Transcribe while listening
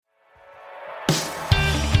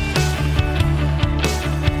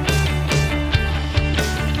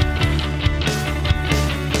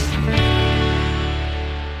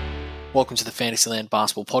Welcome to the Fantasyland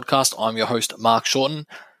Basketball Podcast. I'm your host, Mark Shorten.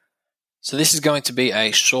 So this is going to be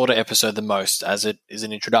a shorter episode than most, as it is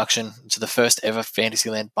an introduction to the first ever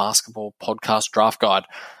Fantasyland Basketball Podcast Draft Guide.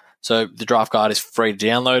 So the draft guide is free to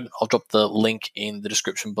download. I'll drop the link in the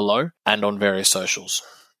description below and on various socials.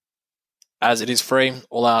 As it is free,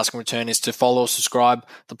 all I ask in return is to follow or subscribe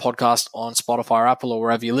the podcast on Spotify or Apple or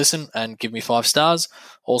wherever you listen and give me 5 stars.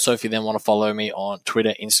 Also, if you then want to follow me on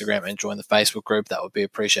Twitter, Instagram, and join the Facebook group, that would be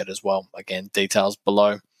appreciated as well. Again, details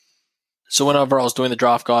below. So whenever I was doing the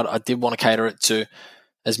draft guide, I did want to cater it to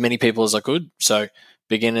as many people as I could. So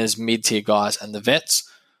beginners, mid-tier guys, and the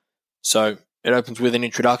vets. So it opens with an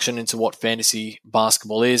introduction into what fantasy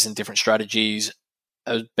basketball is and different strategies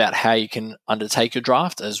about how you can undertake your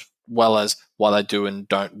draft, as well as why they do and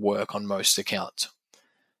don't work on most accounts.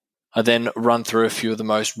 I then run through a few of the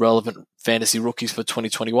most relevant fantasy rookies for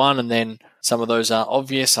 2021, and then some of those are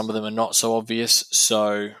obvious, some of them are not so obvious,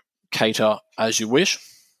 so cater as you wish.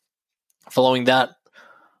 Following that,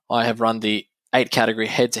 I have run the 8-category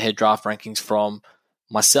head-to-head draft rankings from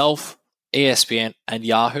myself, ESPN, and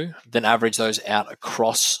Yahoo, then average those out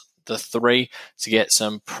across the 3 to get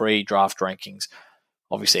some pre-draft rankings.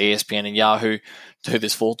 Obviously, ESPN and Yahoo do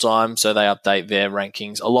this full-time, so they update their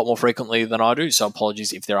rankings a lot more frequently than I do, so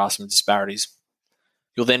apologies if there are some disparities.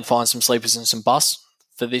 You'll then find some sleepers and some busts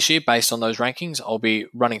for this year based on those rankings. I'll be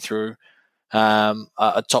running through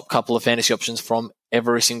a top couple of fantasy options from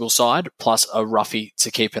every single side, plus a roughie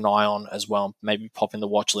to keep an eye on as well, maybe pop in the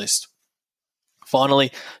watch list.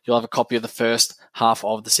 Finally, you'll have a copy of the first half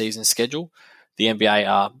of the season schedule. The NBA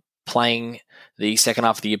are playing the second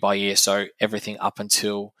half of the year by year, so everything up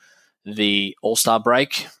until the All-Star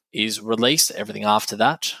break is released. Everything after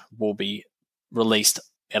that will be released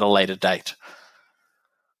at a later date.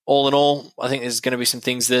 All in all, I think there's going to be some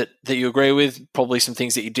things that you agree with, probably some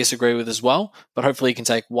things that you disagree with as well, but hopefully you can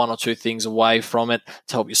take 1 or 2 things away from it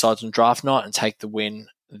to help your sides on draft night and take the win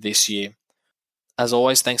this year. As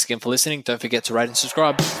always, thanks again for listening. Don't forget to rate and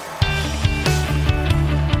subscribe.